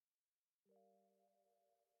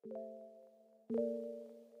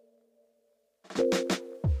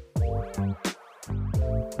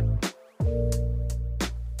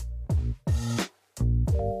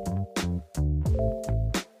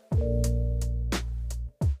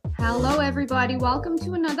Hello, everybody. Welcome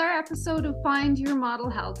to another episode of Find Your Model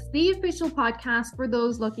Health, the official podcast for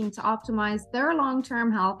those looking to optimize their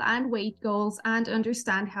long-term health and weight goals and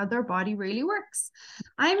understand how their body really works.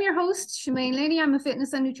 I'm your host, Shemaine Linney. I'm a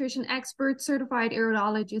fitness and nutrition expert, certified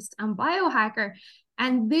iridologist, and biohacker.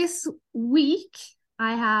 And this week,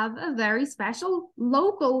 I have a very special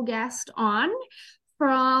local guest on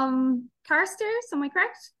from Carstairs. Am I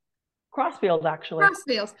correct? Crossfield, actually.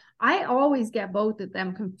 Crossfields. I always get both of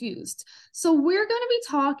them confused. So we're going to be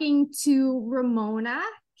talking to Ramona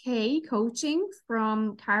K. Coaching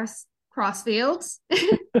from Crossfields,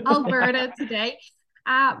 Alberta today.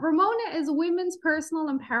 Ramona is a women's personal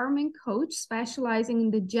empowerment coach specializing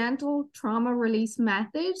in the gentle trauma release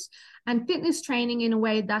methods and fitness training in a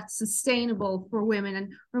way that's sustainable for women.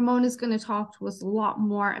 And Ramona is going to talk to us a lot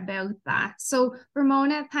more about that. So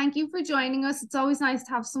Ramona, thank you for joining us. It's always nice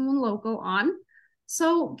to have someone local on.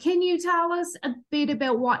 So can you tell us a bit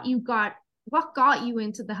about what got you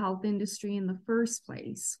into the health industry in the first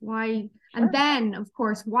place? Why? Sure. And then, of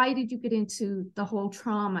course, why did you get into the whole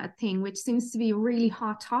trauma thing, which seems to be a really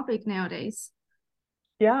hot topic nowadays?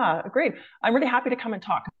 Yeah, great. I'm really happy to come and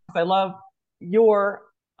talk because I love your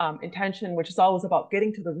intention, which is always about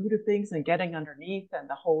getting to the root of things and getting underneath and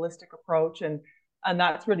the holistic approach. And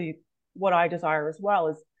that's really what I desire as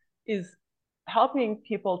well is helping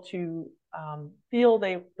people to feel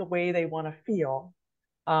the way they want to feel.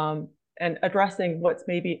 And addressing what's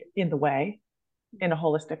maybe in the way in a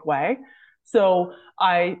holistic way. So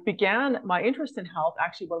I began my interest in health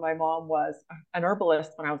actually when my mom was an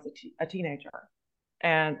herbalist when I was a teenager.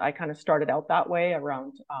 And I kind of started out that way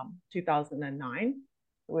around 2009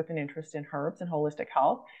 with an interest in herbs and holistic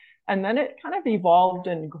health. And then it kind of evolved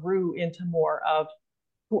and grew into more of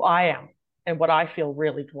who I am and what I feel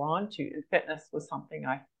really drawn to. And fitness was something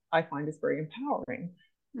I find is very empowering.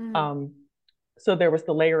 Mm. So there was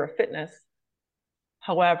the layer of fitness.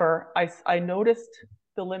 However, I noticed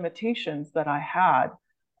the limitations that I had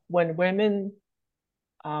when women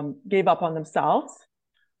gave up on themselves,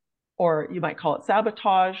 or you might call it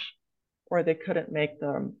sabotage, or they couldn't make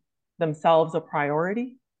themselves a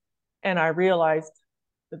priority. And I realized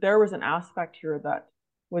that there was an aspect here that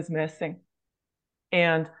was missing.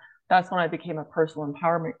 And that's when I became a personal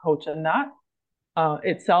empowerment coach. And that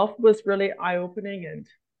itself was really eye-opening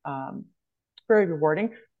and very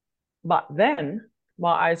rewarding. But then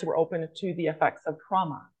my eyes were open to the effects of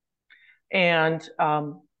trauma. And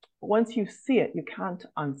once you see it, you can't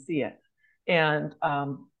unsee it. And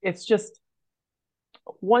it's just,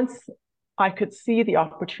 once I could see the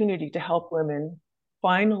opportunity to help women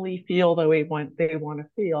finally feel the way they want to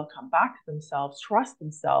feel, come back to themselves, trust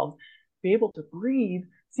themselves, be able to breathe,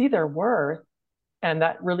 see their worth, and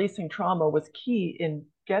that releasing trauma was key in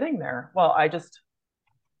getting there. Well,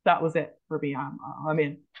 that was it for me. I'm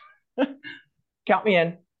in. Count me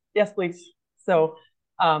in. Yes, please. So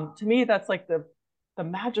to me, that's like the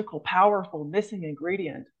magical, powerful missing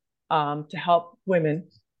ingredient to help women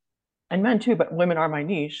and men too, but women are my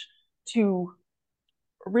niche, to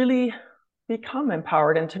really become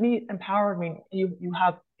empowered. And to me, empowered means you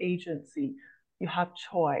have agency, you have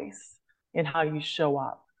choice in how you show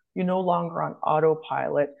up. You're no longer on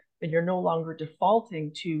autopilot, and you're no longer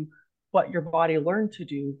defaulting to what your body learned to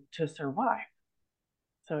do to survive.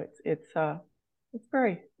 So it's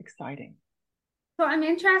very exciting. So I'm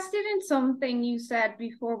interested in something you said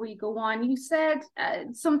before we go on. You said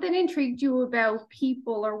something intrigued you about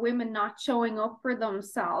people or women not showing up for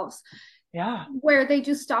themselves. Yeah. Where they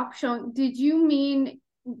just stop showing. Did you mean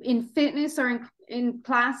in fitness or in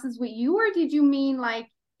classes with you, or did you mean like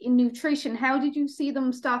in nutrition? How did you see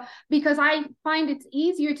them stop? Because I find it's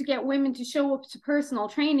easier to get women to show up to personal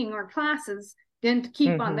training or classes than to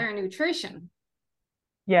keep on their nutrition.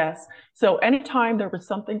 Yes. So anytime there was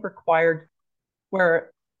something required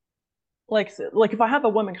where, like if I have a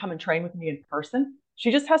woman come and train with me in person,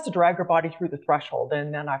 she just has to drag her body through the threshold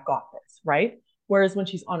and then I've got this, right? Whereas when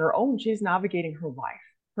she's on her own, she's navigating her life,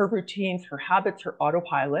 her routines, her habits, her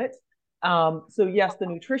autopilot. So yes, the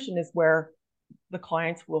nutrition is where the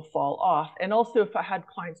clients will fall off. And also if I had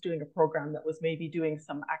clients doing a program that was maybe doing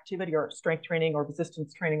some activity or strength training or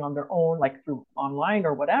resistance training on their own, like through online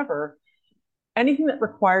or whatever, anything that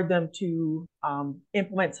required them to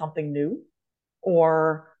implement something new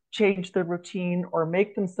or change their routine or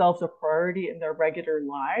make themselves a priority in their regular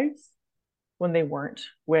lives when they weren't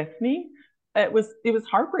with me, it was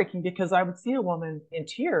heartbreaking because I would see a woman in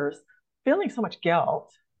tears feeling so much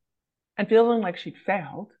guilt and feeling like she'd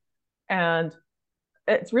failed. And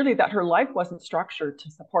it's really that her life wasn't structured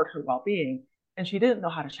to support her well-being, and she didn't know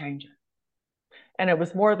how to change it. And it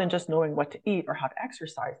was more than just knowing what to eat or how to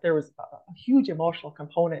exercise. There was a huge emotional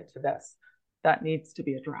component to this that needs to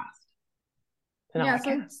be addressed. And yeah,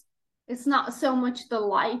 so it's not so much the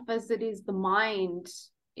life as it is the mind,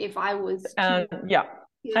 if I was to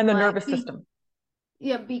and the nervous system.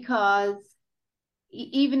 Yeah, because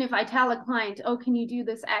even if I tell a client, oh, can you do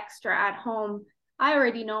this extra at home? I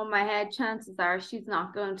already know in my head, chances are she's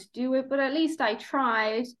not going to do it, but at least I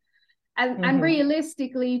tried. And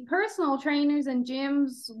realistically, personal trainers and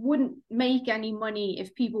gyms wouldn't make any money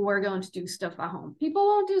if people were going to do stuff at home. People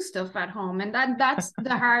won't do stuff at home, and that's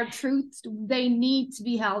the hard truth. They need to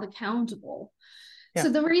be held accountable. Yeah.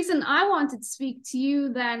 So the reason I wanted to speak to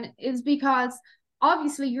you then is because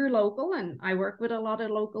obviously you're local, and I work with a lot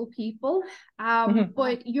of local people,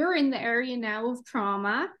 but you're in the area now of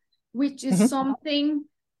trauma, which is something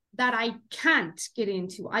that I can't get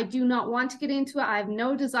into. I do not want to get into it. I have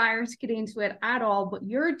no desire to get into it at all, but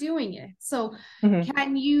you're doing it. So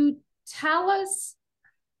can you tell us,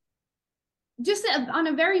 just on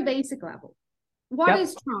a very basic level, what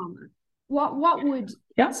is trauma? What would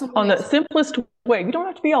on the simplest way, we don't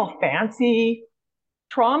have to be all fancy.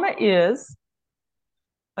 Trauma is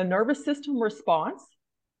a nervous system response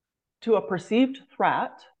to a perceived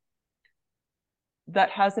threat that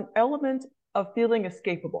has an element of feeling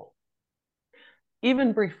escapable,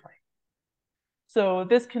 even briefly. So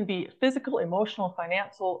this can be physical, emotional,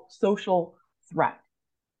 financial, social threat.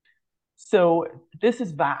 So this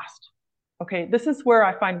is vast. Okay, this is where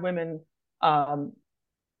I find women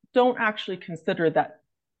don't actually consider that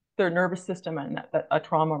their nervous system and that a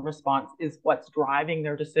trauma response is what's driving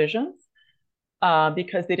their decisions,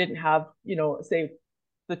 because they didn't have, say,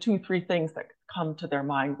 the 2-3 things that come to their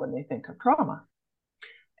mind when they think of trauma.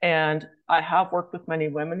 And I have worked with many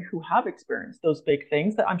women who have experienced those big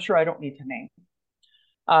things that I'm sure I don't need to name.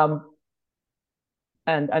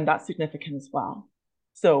 And that's significant as well.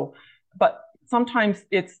 So, but sometimes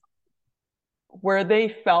it's where they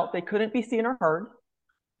felt they couldn't be seen or heard.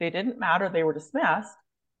 They didn't matter. They were dismissed,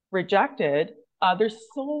 rejected. There's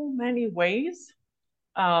so many ways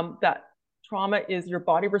that trauma is your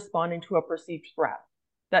body responding to a perceived threat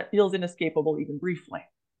that feels inescapable, even briefly.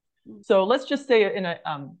 So let's just say in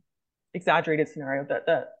an exaggerated scenario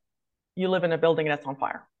that you live in a building and it's on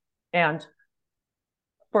fire. And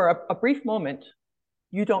for a brief moment,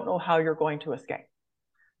 you don't know how you're going to escape.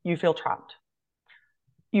 You feel trapped.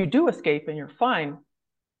 You do escape and you're fine,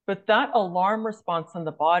 but that alarm response in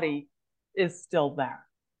the body is still there.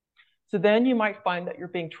 So then you might find that you're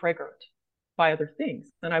being triggered by other things.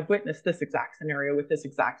 And I've witnessed this exact scenario with this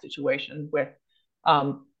exact situation with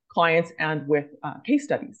clients and with case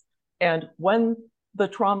studies. And when the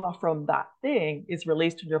trauma from that thing is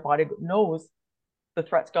released in your body that knows the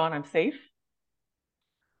threat's gone, I'm safe,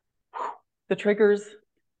 the triggers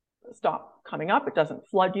stop coming up. It doesn't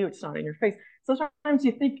flood you. It's not in your face. So sometimes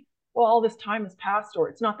you think, well, all this time has passed, or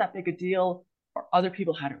it's not that big a deal, or other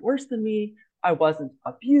people had it worse than me. I wasn't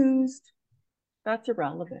abused. That's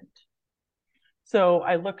irrelevant. So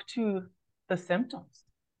I look to the symptoms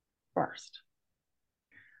first,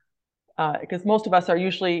 because most of us are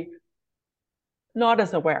usually not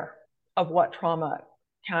as aware of what trauma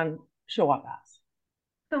can show up as.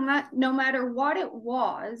 So no matter what it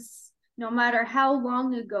was, no matter how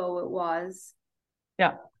long ago it was,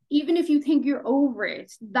 even if you think you're over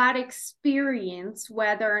it, that experience,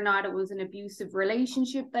 whether or not it was an abusive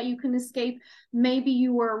relationship that you can escape, maybe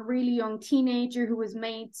you were a really young teenager who was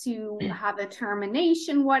made to have a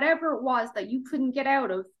termination, whatever it was that you couldn't get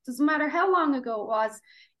out of, doesn't matter how long ago it was,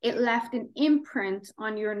 it left an imprint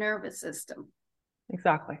on your nervous system.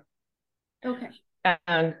 Exactly. Okay.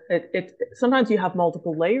 And it sometimes you have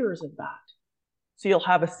multiple layers of that. So you'll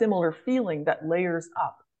have a similar feeling that layers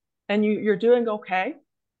up, and you're doing okay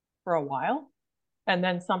for a while, and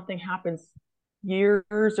then something happens years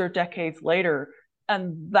or decades later,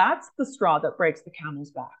 and that's the straw that breaks the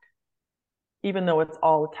camel's back, even though it's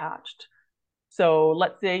all attached. So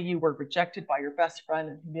let's say you were rejected by your best friend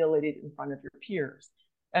and humiliated in front of your peers,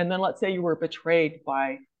 and then let's say you were betrayed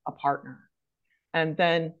by a partner, and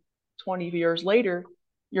then 20 years later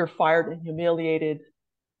you're fired and humiliated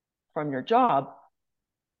from your job.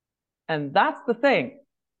 And that's the thing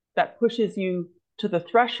that pushes you to the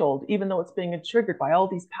threshold, even though it's being triggered by all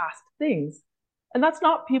these past things. And that's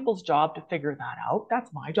not people's job to figure that out.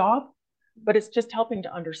 That's my job. But it's just helping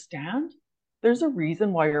to understand there's a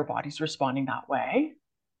reason why your body's responding that way.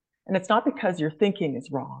 And it's not because your thinking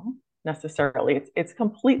is wrong necessarily. It's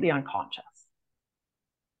completely unconscious.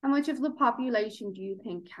 How much of the population do you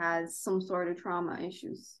think has some sort of trauma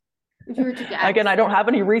issues? If you were to guess. Again, I don't have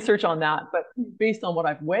any research on that, but based on what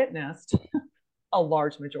I've witnessed, a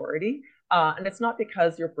large majority. And it's not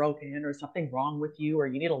because you're broken or something wrong with you or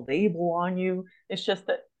you need a label on you. It's just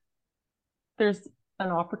that there's an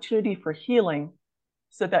opportunity for healing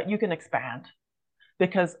so that you can expand,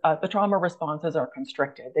 because the trauma responses are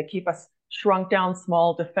constricted. They keep us shrunk down,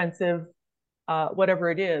 small, defensive, whatever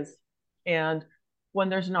it is. And when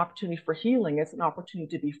there's an opportunity for healing, it's an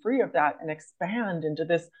opportunity to be free of that and expand into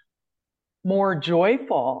this more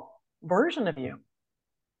joyful version of you.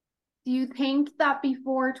 Do you think that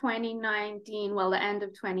before 2019, well, the end of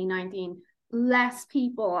 2019, less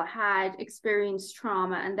people had experienced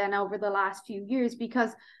trauma, and then over the last few years, because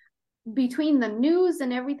between the news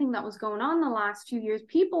and everything that was going on the last few years,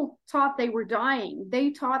 people thought they were dying. They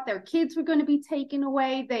thought their kids were going to be taken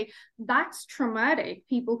away. That's traumatic.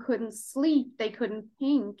 People couldn't sleep. They couldn't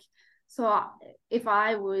think. So if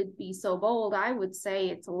I would be so bold, I would say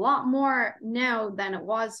it's a lot more now than it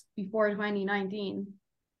was before 2019.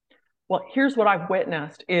 Well, here's what I've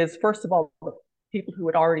witnessed is, first of all, people who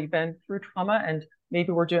had already been through trauma and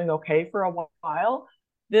maybe were doing okay for a while,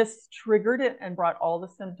 this triggered it and brought all the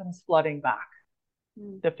symptoms flooding back.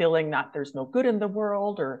 The feeling that there's no good in the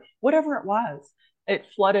world or whatever it was, it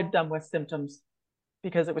flooded them with symptoms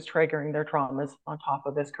because it was triggering their traumas on top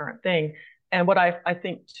of this current thing. And what I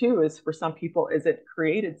think too is, for some people, is it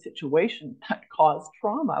created situations that caused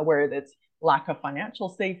trauma, where it's lack of financial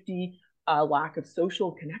safety, lack of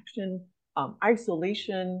social connection,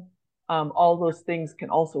 isolation. All those things can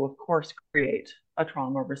also, of course, create a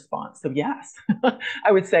trauma response. So yes,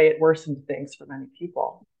 I would say it worsened things for many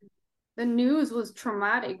people. The news was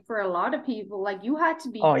traumatic for a lot of people. Like, you had to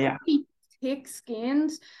be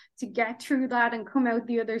thick-skinned to get through that and come out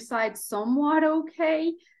the other side somewhat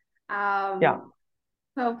okay.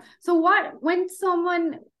 So when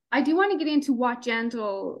someone, I do want to get into what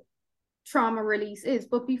gentle trauma release is,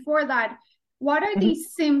 but before that, what are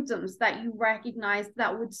these symptoms that you recognize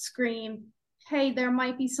that would scream, hey, there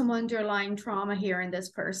might be some underlying trauma here in this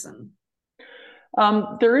person?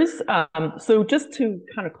 There is, so just to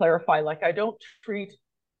kind of clarify, like, I don't treat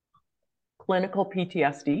clinical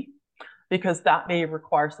PTSD because that may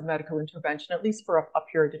require some medical intervention, at least for a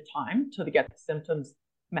period of time, to get the symptoms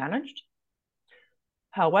managed.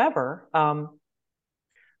 However,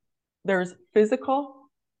 there's physical,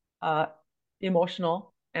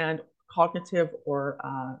 emotional, and cognitive or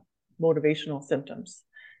motivational symptoms.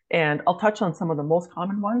 And I'll touch on some of the most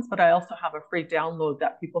common ones, but I also have a free download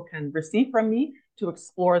that people can receive from me to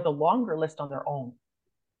explore the longer list on their own,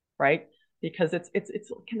 right? Because it's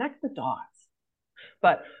connect the dots.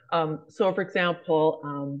 But so, for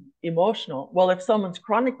example, emotional. Well, if someone's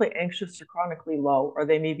chronically anxious or chronically low, or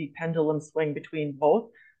they may be pendulum swing between both,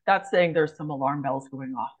 that's saying there's some alarm bells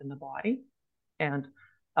going off in the body. And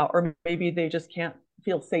or maybe they just can't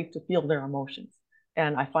feel safe to feel their emotions.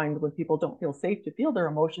 And I find when people don't feel safe to feel their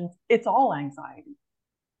emotions, it's all anxiety,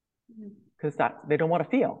 because they don't want to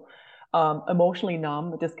feel. Emotionally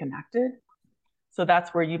numb, disconnected. So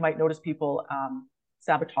that's where you might notice people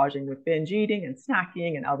sabotaging with binge eating and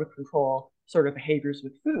snacking and out of control sort of behaviors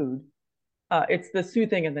with food. It's the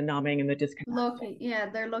soothing and the numbing and the disconnect.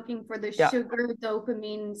 They're looking for the sugar,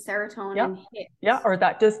 dopamine, serotonin hit. Yeah, or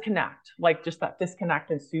that disconnect, like just that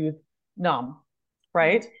disconnect and soothe, numb,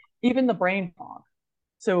 right? Even the brain fog.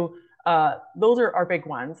 So those are our big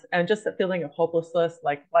ones. And just that feeling of hopelessness,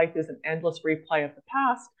 like life is an endless replay of the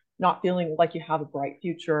past, not feeling like you have a bright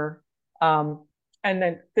future. And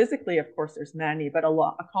then physically, of course, there's many, but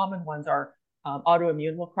a common ones are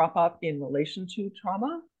autoimmune will crop up in relation to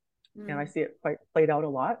trauma. And I see it quite played out a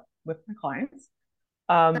lot with my clients.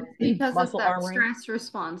 Because of that stress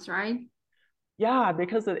response, right? Yeah,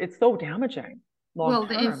 because it's so damaging. Well,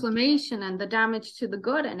 the inflammation and the damage to the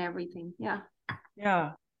gut and everything. Yeah.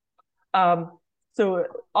 Yeah. So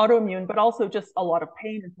autoimmune, but also just a lot of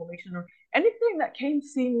pain, inflammation, or anything that came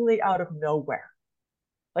seemingly out of nowhere.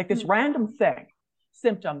 Like this random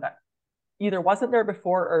symptom that either wasn't there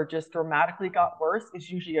before or just dramatically got worse is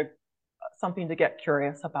usually something to get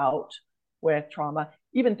curious about with trauma.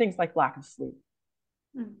 Even things like lack of sleep,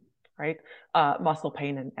 right? Muscle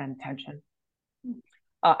pain and tension.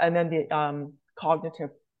 And then the cognitive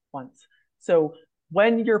ones. So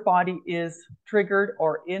when your body is triggered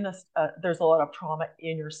or there's a lot of trauma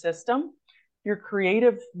in your system, your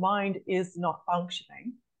creative mind is not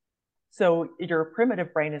functioning. So your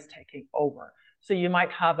primitive brain is taking over. So you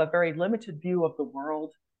might have a very limited view of the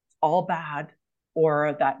world, it's all bad,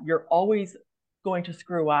 or that you're always going to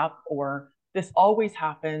screw up, or this always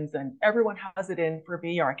happens and everyone has it in for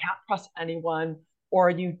me, or I can't trust anyone. or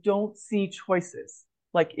you don't see choices.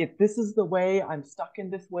 Like if this is the way, I'm stuck in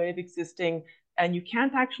this way of existing, and you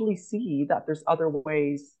can't actually see that there's other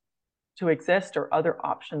ways to exist or other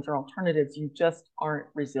options or alternatives, you just aren't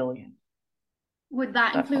resilient. Would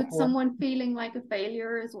that That's include helpful. someone feeling like a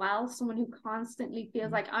failure as well? Someone who constantly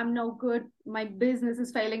feels like I'm no good, my business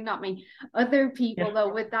is failing, not me. Other people, Yeah,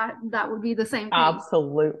 though, with that would be the same case.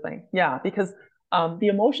 absolutely. Yeah, because the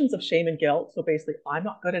emotions of shame and guilt. So basically, I'm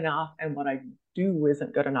not good enough, and what I do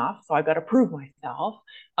isn't good enough. So I've got to prove myself.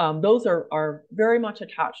 Those are very much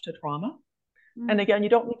attached to trauma. And Mm. again, you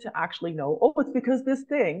don't need to actually know, oh, it's because this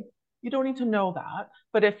thing. You don't need to know that.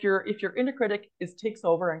 But if your inner critic takes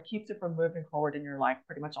over and keeps it from moving forward in your life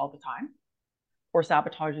pretty much all the time, or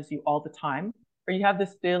sabotages you all the time, or you have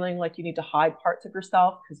this feeling like you need to hide parts of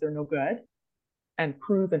yourself because they're no good and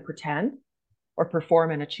prove and pretend or perform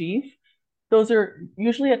and achieve, those are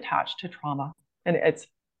usually attached to trauma. And it's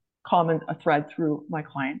common a thread through my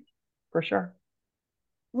clients for sure.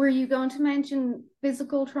 Were you going to mention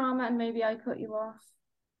physical trauma and maybe I cut you off?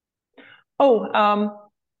 Oh,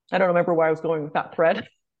 I don't remember why I was going with that thread.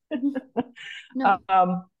 No.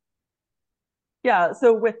 um, yeah,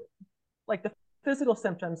 so with like the physical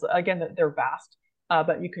symptoms, again, they're vast,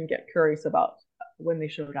 but you can get curious about when they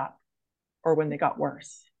showed up or when they got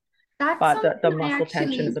worse. That's But something the I muscle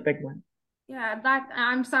tension is actually, a big one. yeah, that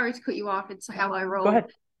I'm sorry to cut you off. It's how I Go roll.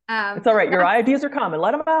 ahead. It's all right. Your That's ideas are coming.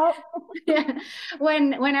 Let them out. yeah.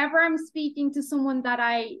 Whenever I'm speaking to someone that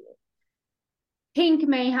I think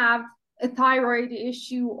may have a thyroid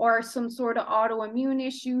issue or some sort of autoimmune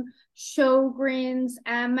issue, Sjogren's,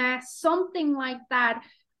 MS, something like that,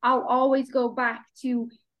 I'll always go back to,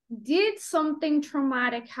 did something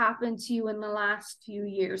traumatic happen to you in the last few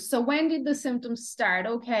years? So when did the symptoms start?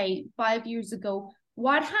 Okay, 5 years ago.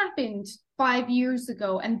 What happened 5 years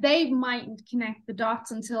ago? And they mightn't connect the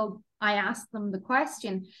dots until I ask them the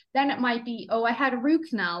question. Then it might be, oh, I had a root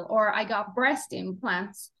canal, or I got breast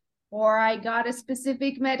implants, or I got a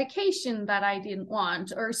specific medication that I didn't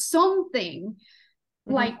want, or something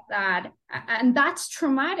like Mm-hmm. that. And that's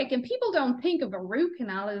traumatic. And people don't think of a root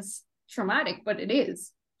canal as traumatic, but it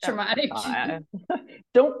is Yeah. traumatic.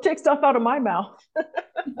 Don't take stuff out of my mouth.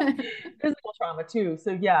 Physical trauma too.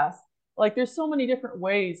 So yes, like there's so many different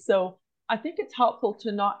ways. So I think it's helpful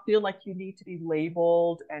to not feel like you need to be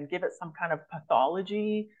labeled and give it some kind of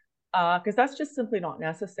pathology, because that's just simply not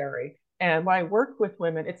necessary. And when I work with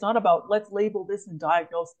women, it's not about let's label this and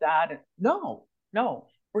diagnose that. And no, no,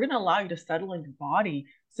 we're going to allow you to settle in your body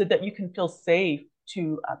so that you can feel safe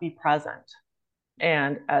to be present.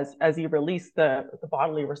 And as you release the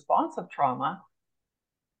bodily response of trauma,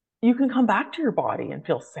 you can come back to your body and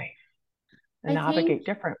feel safe and I think, navigate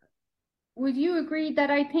different. would you agree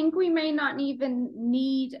that I think we may not even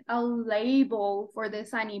need a label for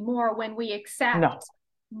this anymore when we accept No.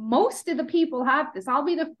 most of the people have this? I'll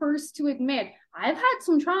be the first to admit I've had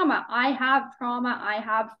some trauma. I have trauma. I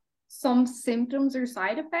have some symptoms or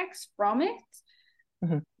side effects from it.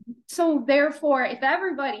 Mm-hmm. So therefore, if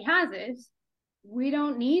everybody has it, we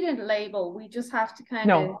don't need a label. We just have to kind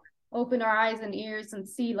of No. open our eyes and ears and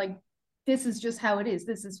see, like, this is just how it is.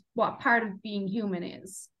 This is what part of being human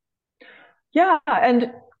is. Yeah.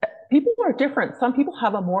 And people are different. Some people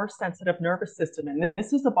have a more sensitive nervous system, and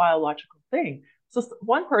this is a biological thing. So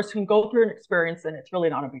one person can go through an experience and it's really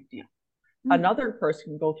not a big deal. Mm. Another person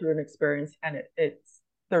can go through an experience and it's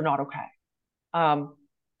they're not okay.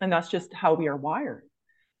 And that's just how we are wired.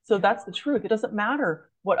 So Yeah. that's the truth. It doesn't matter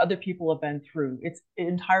what other people have been through. It's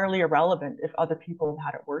entirely irrelevant if other people have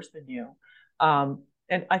had it worse than you.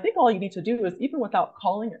 And I think all you need to do is, even without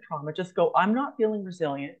calling it trauma, just go, I'm not feeling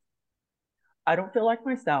resilient. I don't feel like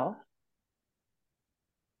myself.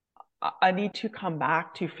 I need to come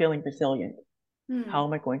back to feeling resilient. How Mm.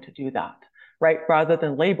 am I going to do that? Right? Rather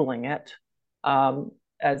than labeling it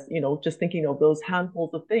as, just thinking of those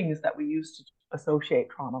handfuls of things that we used to associate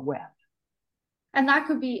trauma with. And that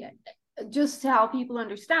could be, just to help people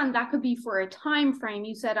understand, that could be for a time frame.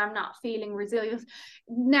 You said, I'm not feeling resilient.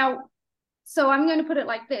 Now, so I'm going to put it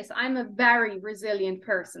like this. I'm a very resilient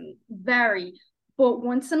person, very. But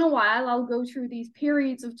once in a while, I'll go through these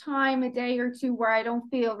periods of time, a day or two, where I don't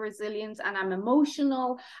feel resilient and I'm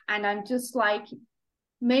emotional and I'm just like,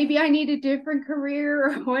 maybe I need a different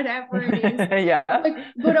career or whatever it is. Yeah.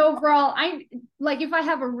 But overall, I like, if I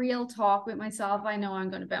have a real talk with myself, I know I'm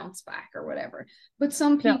going to bounce back or whatever. But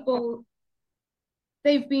some Yeah. people,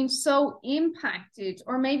 they've been so impacted,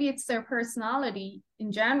 or maybe it's their personality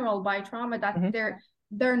in general by trauma, that Mm-hmm.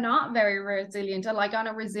 they're not very resilient. And like on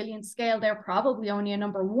a resilience scale, they're probably only a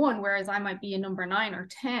number 1, whereas I might be a number 9 or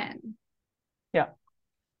 10. Yeah.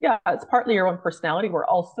 Yeah. It's partly your own personality. We're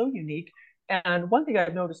all so unique. And one thing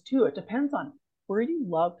I've noticed too, it depends on where you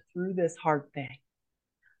love through this hard thing.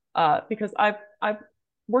 Because I've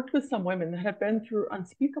worked with some women that have been through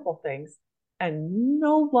unspeakable things and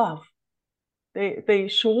no love. They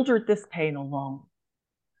shouldered this pain alone.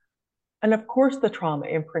 And of course, the trauma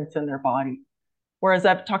imprints in their body. Whereas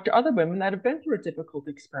I've talked to other women that have been through a difficult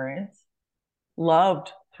experience,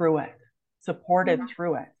 loved through it, supported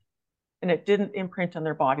through it, and it didn't imprint on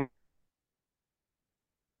their body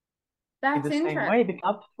That's the interesting. same way, because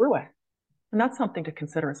loved through it. And that's something to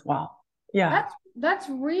consider as well. Yeah. That's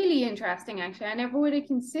really interesting, actually. I never would have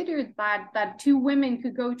considered that two women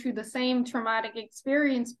could go through the same traumatic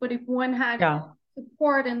experience, but if one had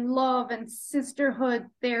support and love and sisterhood,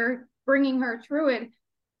 they're bringing her through it,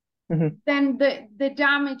 then the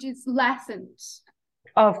damage is lessened.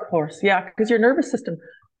 Of course, yeah, because your nervous system,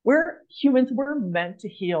 we're humans, we're meant to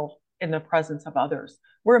heal in the presence of others.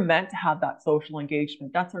 We're meant to have that social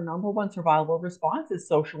engagement. That's our number one survival response, is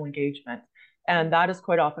social engagement. And that is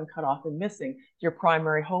quite often cut off and missing. Your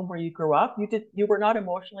primary home where you grew up, you were not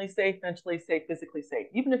emotionally safe, mentally safe, physically safe.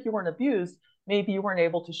 Even if you weren't abused, maybe you weren't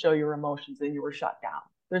able to show your emotions and you were shut down.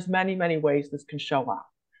 There's many, many ways this can show up,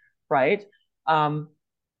 right?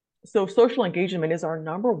 So social engagement is our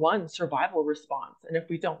number one survival response. And if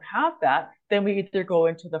we don't have that, then we either go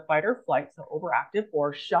into the fight or flight, so overactive,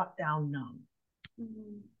 or shut down, numb.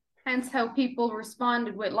 Hence how people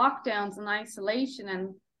responded with lockdowns and isolation.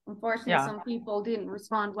 And unfortunately, some people didn't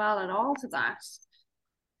respond well at all to that.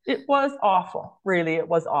 It was awful. Really, it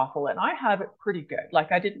was awful. And I have it pretty good.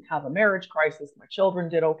 Like, I didn't have a marriage crisis. My children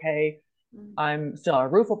did okay. I'm still a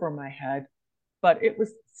roof over my head, but it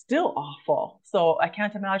was still awful. So I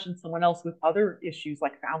can't imagine someone else with other issues,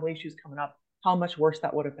 like family issues coming up, how much worse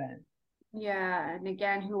that would have been. Yeah. And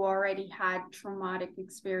again, who already had traumatic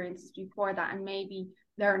experiences before that, and maybe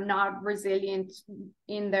they're not resilient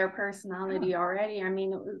in their personality already. I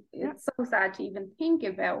mean, it's so sad to even think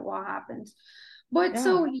about what happened. But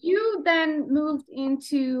so you then moved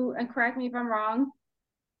into, and correct me if I'm wrong,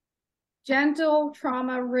 gentle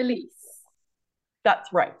trauma release.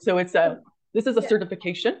 That's right. So this is a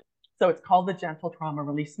certification. So it's called the Gentle Trauma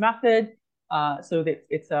Release Method. So that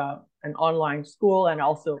it's an online school, and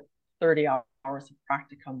also 30 hours of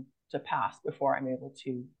practicum to pass before I'm able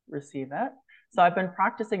to receive it. So I've been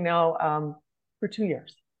practicing now for 2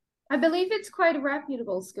 years. I believe it's quite a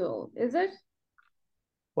reputable school, is it?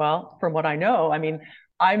 Well, from what I know, I mean,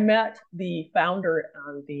 I met the founder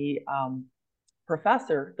and the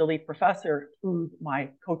professor, the lead professor, through my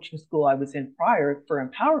coaching school I was in prior for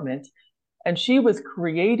empowerment. And she was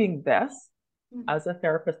creating this as a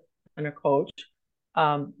therapist and a coach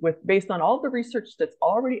based on all the research that's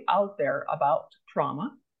already out there about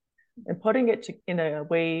trauma, and putting it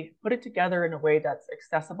together in a way that's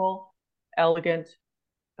accessible, elegant,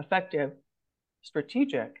 effective,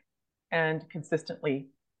 strategic, and consistently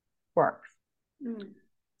works.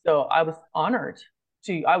 So I was honored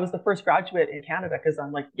I was the first graduate in Canada, because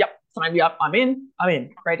I'm like, yep, sign me up. I'm in,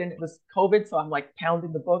 right? And it was COVID. So I'm like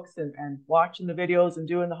pounding the books and watching the videos and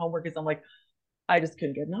doing the homework, because I'm like, I just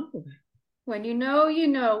couldn't get enough of it. When you know,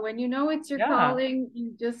 when you know it's your calling,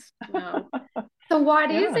 you just know. So what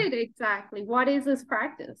is it exactly? What is this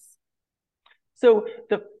practice? So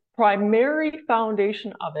the primary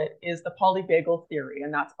foundation of it is the polyvagal theory,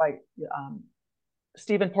 and that's by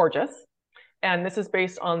Stephen Porges. And this is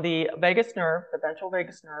based on the vagus nerve, the ventral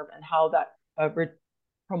vagus nerve, and how that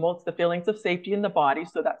promotes the feelings of safety in the body.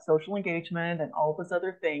 So that social engagement and all those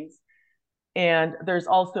other things. And there's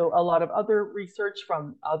also a lot of other research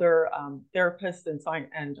from other therapists and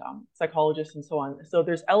psychologists and so on. So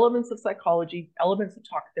there's elements of psychology, elements of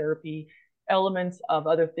talk therapy, elements of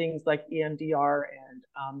other things like EMDR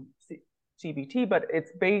and CBT, but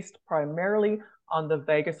it's based primarily on the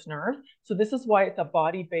vagus nerve. So this is why it's a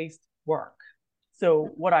body-based work.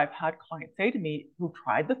 So what I've had clients say to me who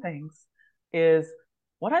tried the things is,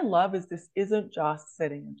 what I love is this isn't just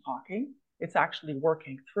sitting and talking, it's actually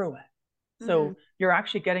working through it. So you're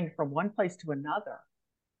actually getting from one place to another,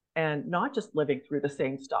 and not just living through the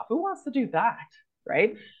same stuff. Who wants to do that,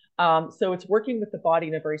 right? So it's working with the body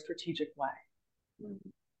in a very strategic way.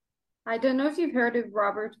 I don't know if you've heard of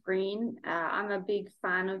Robert Greene. I'm a big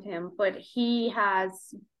fan of him, but he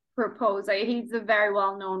has proposed, he's a very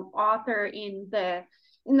well-known author in the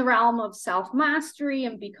realm of self-mastery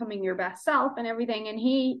and becoming your best self and everything. And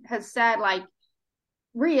he has said, like,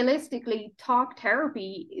 realistically, talk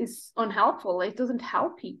therapy is unhelpful. It doesn't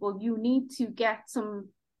help people. You need to get some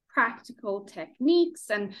practical techniques,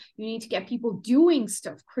 and you need to get people doing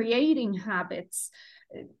stuff, creating habits,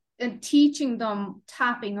 teaching them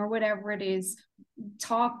tapping or whatever it is,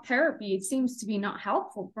 talk therapy, it seems to be not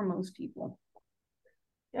helpful for most people.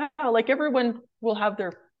 Yeah, like everyone will have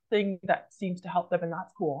their thing that seems to help them, and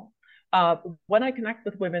that's cool. When I connect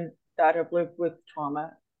with women that have lived with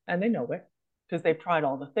trauma and they know it because they've tried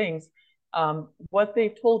all the things, what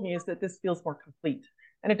they've told me is that this feels more complete,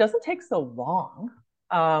 and it doesn't take so long.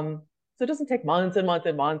 So it doesn't take months and months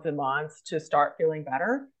and months and months to start feeling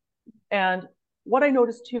better. And what I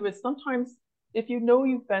noticed too is sometimes if you know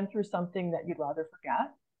you've been through something that you'd rather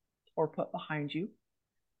forget or put behind you,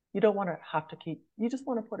 you don't want to have to keep, you just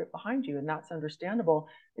want to put it behind you, and that's understandable.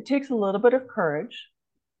 It takes a little bit of courage.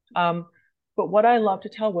 But what I love to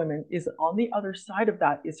tell women is on the other side of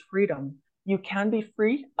that is freedom. You can be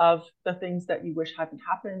free of the things that you wish hadn't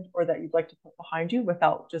happened or that you'd like to put behind you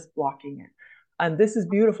without just blocking it. And this is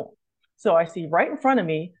beautiful. So I see right in front of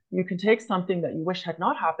me, you can take something that you wish had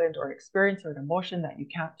not happened or an experience or an emotion that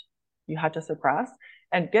you had to suppress,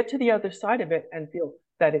 and get to the other side of it and feel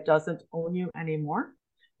that it doesn't own you anymore.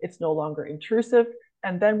 It's no longer intrusive.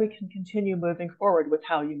 And then we can continue moving forward with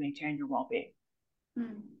how you maintain your well-being.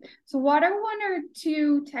 So what are one or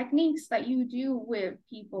two techniques that you do with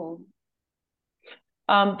people?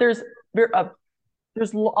 There's a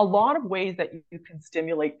lot of ways that you can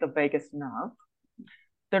stimulate the vagus nerve.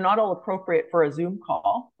 They're not all appropriate for a Zoom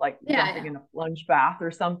call, like jumping in a plunge bath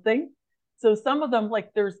or something. So some of them,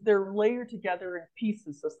 like they're layered together in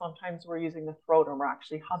pieces. So sometimes we're using the throat and we're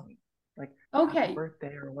actually humming, like happy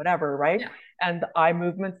birthday or whatever, right? Yeah. And the eye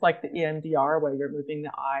movements like the EMDR, where you're moving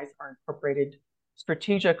the eyes, are incorporated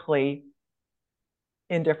strategically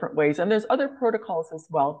in different ways. And there's other protocols as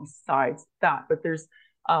well besides that, but there's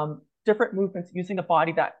different movements using a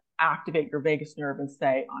body that activate your vagus nerve and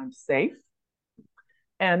say, I'm safe.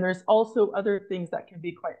 And there's also other things that can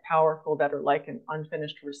be quite powerful that are like an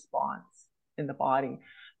unfinished response in the body.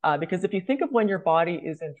 Because if you think of when your body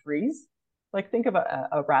is in freeze, like think of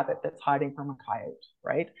a rabbit that's hiding from a coyote,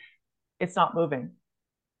 right? It's not moving,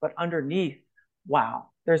 but underneath, wow,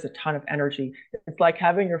 there's a ton of energy. It's like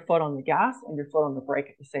having your foot on the gas and your foot on the brake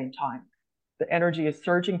at the same time. The energy is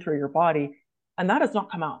surging through your body, and that has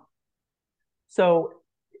not come out. So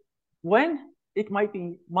when it might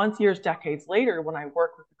be months, years, decades later, when I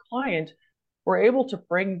work with a client, we're able to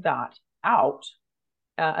bring that out.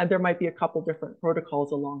 And there might be a couple different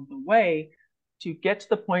protocols along the way to get to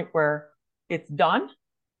the point where it's done.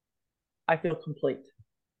 I feel complete.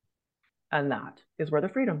 And that is where the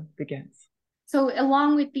freedom begins. So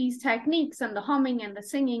along with these techniques and the humming and the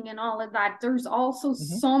singing and all of that, there's also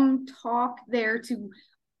some talk there to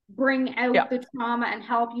bring out the trauma and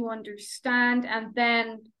help you understand, and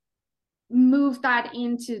then move that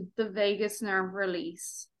into the vagus nerve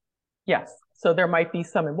release. Yes. So there might be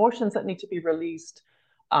some emotions that need to be released,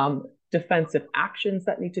 defensive actions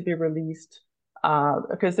that need to be released,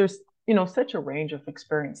 because there's, such a range of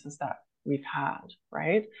experiences that we've had,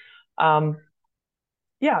 right? But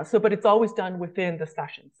it's always done within the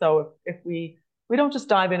session. So if we don't just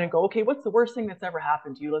dive in and go, okay, what's the worst thing that's ever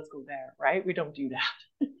happened to you? Let's go there, right? We don't do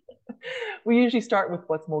that. We usually start with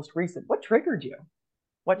what's most recent. What triggered you?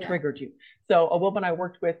 What triggered you? So a woman I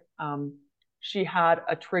worked with, she had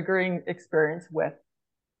a triggering experience with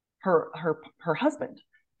her husband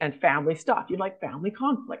and family stuff. You like family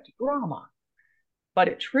conflict, drama, but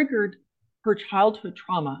it triggered her childhood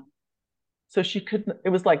trauma. So she couldn't. It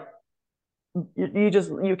was like you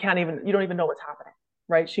don't even know what's happening,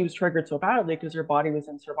 right? She was triggered so badly because her body was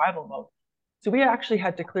in survival mode. So we actually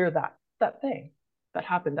had to clear that thing that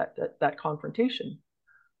happened, that confrontation.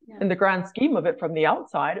 Yeah. In the grand scheme of it, from the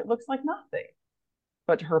outside, it looks like nothing.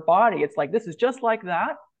 But to her body, it's like, this is just like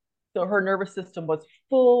that. So her nervous system was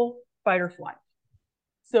full fight or flight.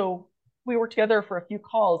 So we were together for a few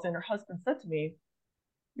calls, and her husband said to me,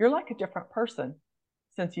 you're like a different person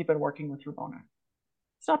since you've been working with Ramona.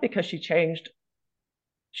 It's not because she changed.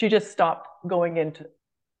 She just stopped going into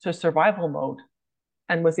survival mode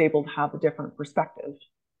and was able to have a different perspective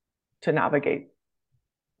to navigate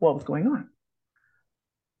what was going on.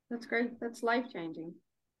 That's great. That's life-changing.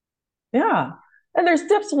 Yeah. And there's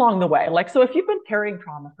dips along the way. Like, so if you've been carrying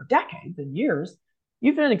trauma for decades and years,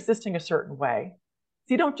 you've been existing a certain way.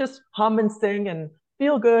 So you don't just hum and sing and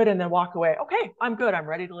feel good and then walk away. Okay, I'm good. I'm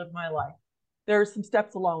ready to live my life. There's some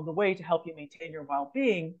steps along the way to help you maintain your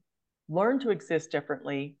well-being, learn to exist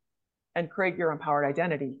differently, and create your empowered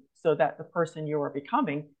identity so that the person you are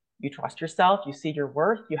becoming, you trust yourself, you see your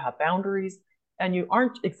worth, you have boundaries, and you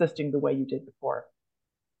aren't existing the way you did before.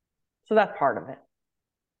 So that's part of it.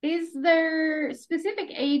 Is there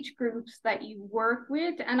specific age groups that you work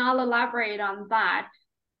with? And I'll elaborate on that.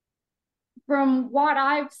 From what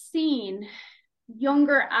I've seen,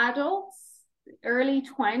 younger adults, early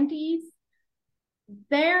 20s,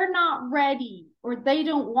 they're not ready, or they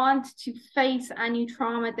don't want to face any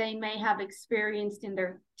trauma they may have experienced in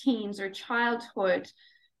their teens or childhood,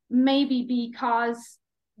 maybe because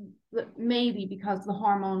the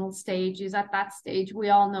hormonal stage is at that stage. We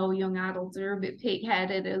all know young adults are a bit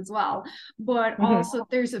pig-headed as well, but also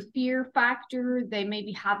there's a fear factor. They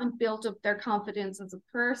maybe haven't built up their confidence as a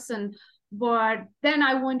person. But then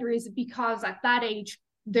I wonder, is it because at that age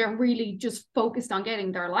they're really just focused on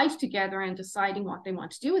getting their life together and deciding what they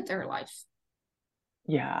want to do with their life?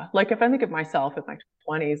 Yeah. Like if I think of myself in my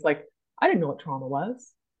 20s, like I didn't know what trauma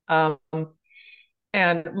was.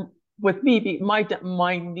 And with me,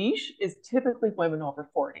 my niche is typically women over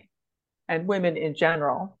 40 and women in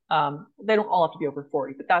general. They don't all have to be over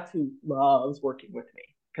 40, but that's who loves working with me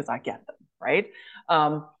because I get them, right?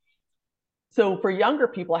 So for younger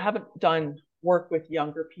people, I haven't done work with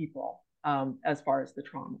younger people as far as the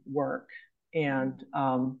trauma work. And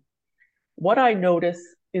what I notice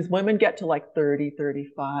is women get to like 30,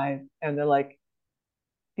 35, and they're like,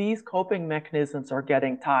 these coping mechanisms are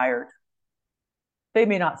getting tired. They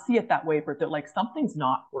may not see it that way, but they're like, something's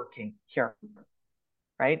not working here,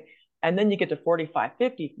 right? And then you get to 45,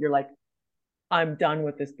 50, you're like, I'm done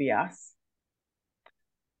with this BS.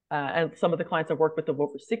 And some of the clients I've worked with of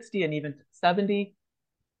over 60 and even 70,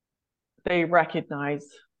 they recognize,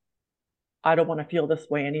 I don't want to feel this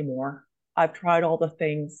way anymore. I've tried all the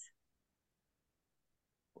things.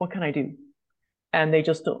 What can I do? And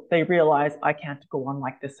they realize I can't go on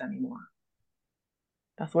like this anymore.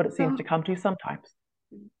 That's what it seems to come to sometimes.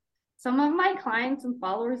 Some of my clients and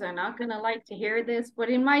followers are not going to like to hear this, but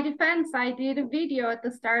in my defense, I did a video at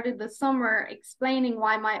the start of the summer explaining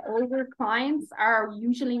why my older clients are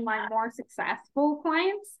usually my more successful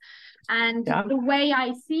clients. And the way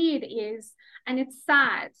I see it is, and it's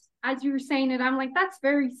sad, as you were saying it, I'm like, that's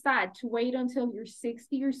very sad to wait until you're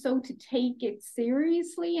 60 or so to take it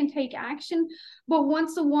seriously and take action. But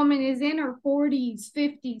once a woman is in her 40s,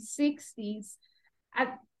 50s, 60s,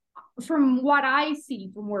 from what I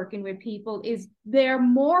see from working with people, is they're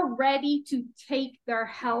more ready to take their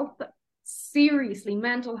health seriously,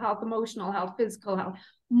 mental health, emotional health, physical health,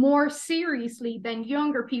 more seriously than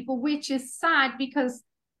younger people, which is sad because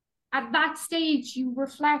at that stage you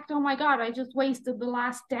reflect, oh my God, I just wasted the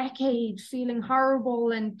last decade feeling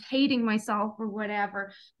horrible and hating myself or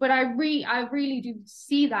whatever. But I really do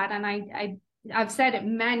see that, and I've said it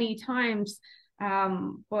many times.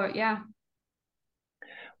 But yeah.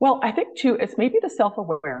 Well, I think too, it's maybe the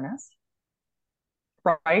self-awareness,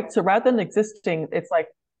 right? So rather than existing, it's like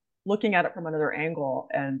looking at it from another angle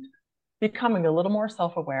and becoming a little more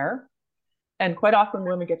self-aware. And quite often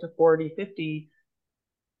when we get to 40, 50,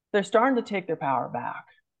 they're starting to take their power back.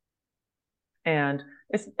 And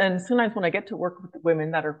sometimes when I get to work with women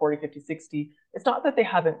that are 40, 50, 60, it's not that they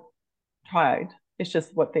haven't tried. It's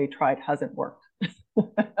just what they tried hasn't worked.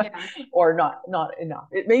 Or not enough.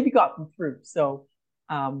 It maybe got them through. So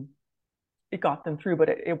it got them through, but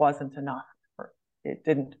it wasn't enough. It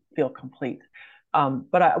didn't feel complete.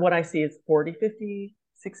 But what I see is 40, 50,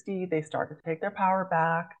 60, they start to take their power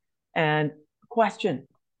back and question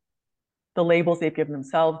the labels they've given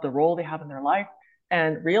themselves, the role they have in their life,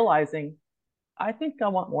 and realizing, I think I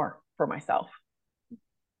want more for myself.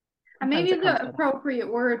 And maybe the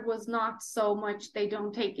appropriate word was not so much they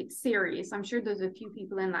don't take it serious. I'm sure there's a few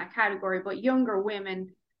people in that category, but younger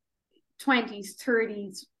women, 20s,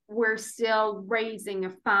 30s, we're still raising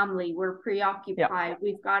a family. We're preoccupied.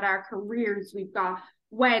 We've got our careers. We've got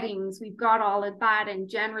weddings. We've got all of that. And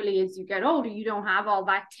generally, as you get older, you don't have all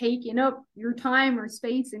that taking up your time or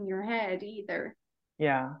space in your head either.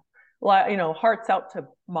 Yeah. Well, hearts out to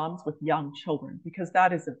moms with young children, because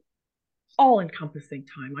that is an all-encompassing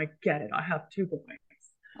time. I get it. I have 2 boys.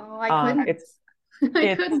 Oh, I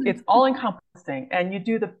couldn't. It's all-encompassing, and you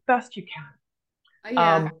do the best you can.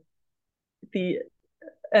 Yeah.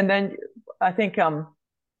 And then I think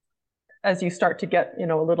as you start to get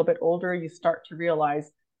a little bit older, you start to realize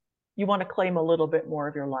you want to claim a little bit more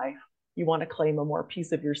of your life. You want to claim a more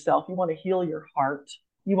piece of yourself. You want to heal your heart.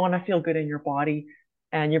 You want to feel good in your body,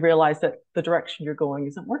 and you realize that the direction you're going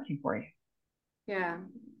isn't working for you. Yeah.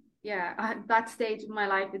 That stage of my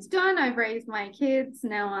life is done. I've raised my kids.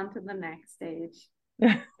 Now on to the next stage.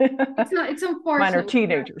 It's unfortunate. Mine are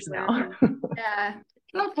teenagers now. Yeah.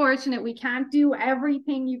 It's unfortunate we can't do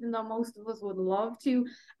everything, even though most of us would love to.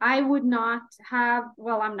 I would not have,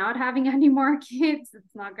 I'm not having any more kids.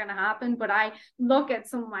 It's not going to happen. But I look at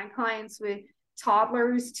some of my clients with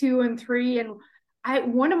toddlers, 2 and 3, and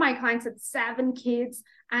one of my clients had 7 kids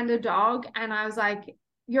and a dog, and I was like,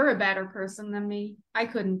 you're a better person than me. I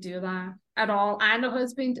couldn't do that. at all and a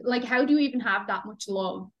husband? Like, how do you even have that much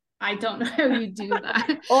love? I don't know how you do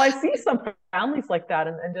that. Well, I see some families like that,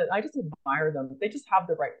 and I just admire them. They just have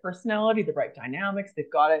the right personality, the right dynamics.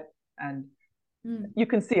 They've got it, and you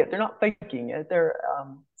can see it. They're not faking it.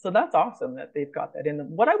 So that's awesome that they've got that in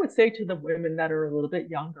them. What I would say to the women that are a little bit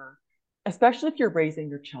younger, especially if you're raising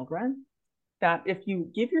your children, that if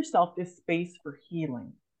you give yourself this space for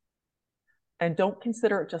healing and don't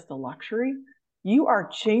consider it just a luxury, you are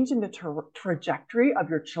changing the trajectory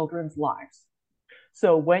of your children's lives.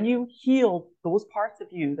 So when you heal those parts of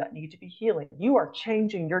you that need to be healing, you are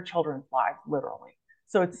changing your children's lives, literally.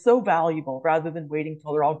 So it's so valuable rather than waiting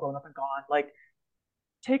till they're all grown up and gone. Like,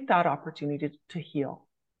 take that opportunity to heal.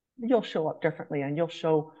 You'll show up differently, and you'll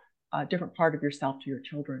show a different part of yourself to your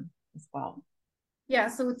children as well. Yeah,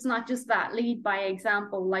 so it's not just that lead by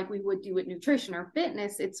example like we would do with nutrition or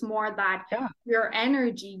fitness. It's more that your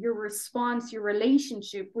energy, your response, your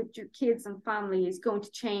relationship with your kids and family is going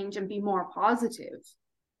to change and be more positive.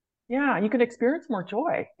 Yeah, you can experience more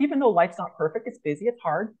joy. Even though life's not perfect, it's busy, it's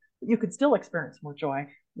hard, but you can still experience more joy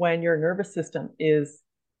when your nervous system is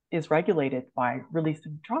regulated by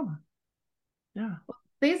releasing trauma. Yeah.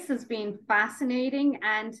 This has been fascinating,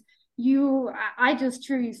 and I just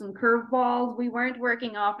threw you some curveballs. We weren't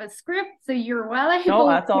working off a script, so you're well able. No,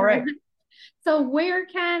 that's all right. So where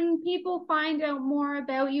can people find out more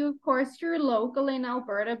about you? Of course, you're local in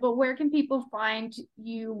Alberta, but where can people find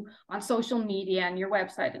you on social media and your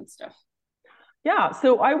website and stuff? Yeah,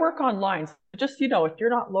 so I work online. So just, if you're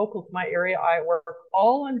not local to my area, I work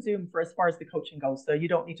all on Zoom for as far as the coaching goes. So you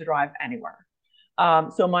don't need to drive anywhere.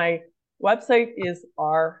 So my website is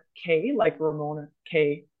RK, like Ramona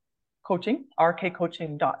K Coaching,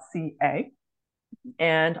 rkcoaching.ca.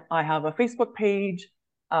 And I have a Facebook page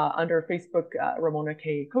under Facebook, Ramona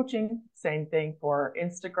K Coaching. Same thing for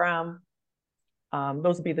Instagram.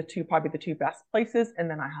 Those would be probably the two best places. And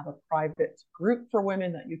then I have a private group for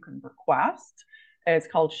women that you can request. It's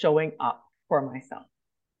called Showing Up for Myself.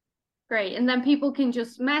 Great. And then people can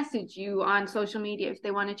just message you on social media if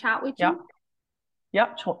they want to chat with you.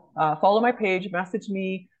 Yep. Follow my page, message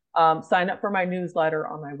me, sign up for my newsletter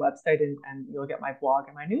on my website, and you'll get my blog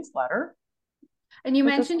and my newsletter. And you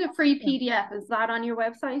mentioned a free PDF. Is that on your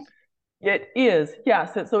website? It is.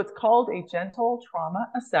 Yes. So it's called a gentle trauma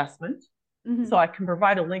assessment. Mm-hmm. So I can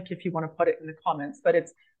provide a link if you want to put it in the comments, but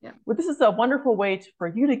this is a wonderful way for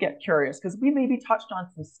you to get curious, because we maybe touched on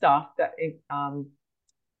some stuff that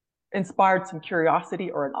inspired some curiosity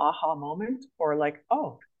or an aha moment, or like,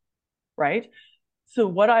 oh, right. So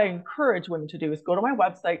what I encourage women to do is go to my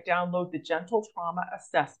website, download the Gentle Trauma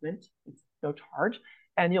Assessment. It's no charge.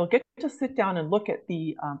 And you'll get to sit down and look at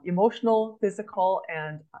the emotional, physical,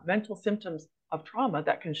 and mental symptoms of trauma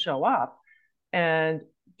that can show up, and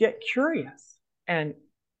get curious. And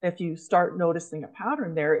if you start noticing a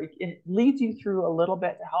pattern there, it leads you through a little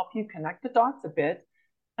bit to help you connect the dots a bit.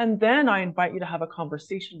 And then I invite you to have a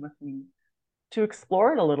conversation with me to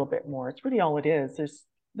explore it a little bit more. It's really all it is.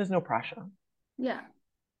 There's no pressure. Yeah,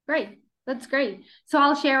 great. That's great. So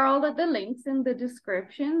I'll share all of the links in the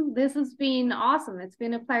description. This has been awesome. It's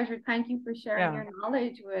been a pleasure. Thank you for sharing your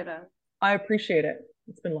knowledge with us. I appreciate it.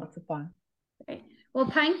 It's been lots of fun. Okay. Well,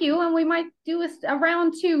 thank you. And we might do a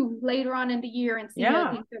round 2 later on in the year and see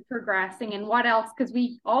how things are progressing and what else, because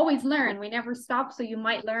we always learn. We never stop. So you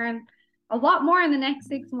might learn a lot more in the next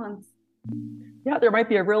 6 months. Yeah, there might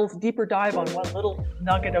be a real deeper dive on one little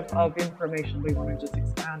nugget of information we want to just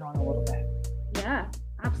expand on a little bit. Yeah,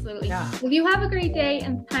 absolutely. Yeah. Well, you have a great day,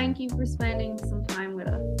 and thank you for spending some time with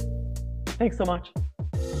us. Thanks so much.